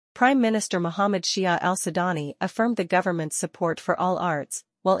Prime Minister Mohammed Shia al-Sudani affirmed the government's support for all arts,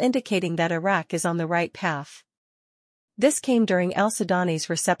 while indicating that Iraq is on the right path. This came during al-Sudani's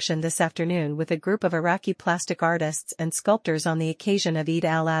reception this afternoon with a group of Iraqi plastic artists and sculptors on the occasion of Eid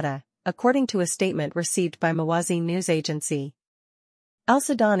al-Adha, according to a statement received by Mawazin news agency.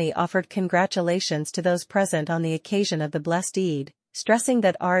 Al-Sudani offered congratulations to those present on the occasion of the blessed Eid, stressing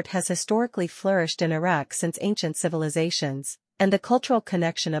that art has historically flourished in Iraq since ancient civilizations, and the cultural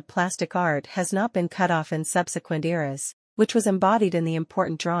connection of plastic art has not been cut off in subsequent eras, which was embodied in the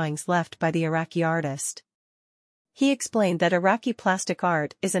important drawings left by the Iraqi artist. He explained that Iraqi plastic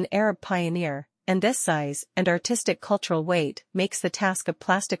art is an Arab pioneer, and this size and artistic cultural weight makes the task of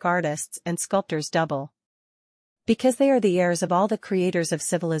plastic artists and sculptors double. Because they are the heirs of all the creators of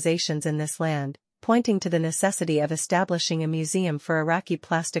civilizations in this land, pointing to the necessity of establishing a museum for Iraqi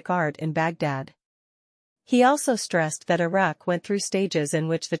plastic art in Baghdad. He also stressed that Iraq went through stages in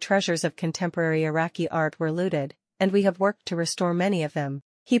which the treasures of contemporary Iraqi art were looted, and we have worked to restore many of them.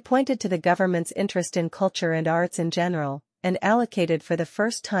 He pointed to the government's interest in culture and arts in general, and allocated for the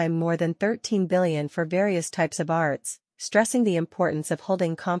first time more than $13 billion for various types of arts, stressing the importance of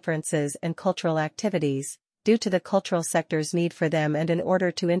holding conferences and cultural activities, due to the cultural sector's need for them and in order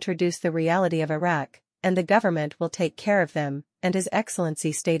to introduce the reality of Iraq, and the government will take care of them, and His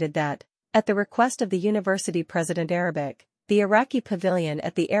Excellency stated that, at the request of the university president Arabic, the Iraqi pavilion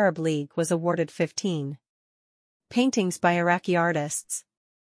at the Arab League was awarded 15 paintings by Iraqi artists.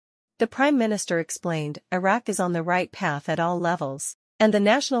 The Prime Minister explained, Iraq is on the right path at all levels, and the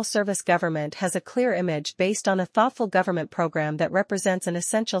National Service Government has a clear image based on a thoughtful government program that represents an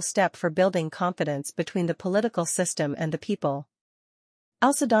essential step for building confidence between the political system and the people.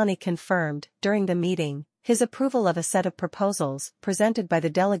 Al-Sudani confirmed, during the meeting, his approval of a set of proposals presented by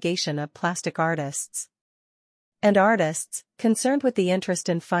the delegation of plastic artists and artists concerned with the interest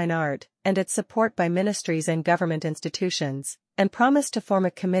in fine art and its support by ministries and government institutions, and promised to form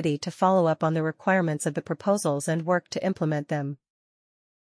a committee to follow up on the requirements of the proposals and work to implement them.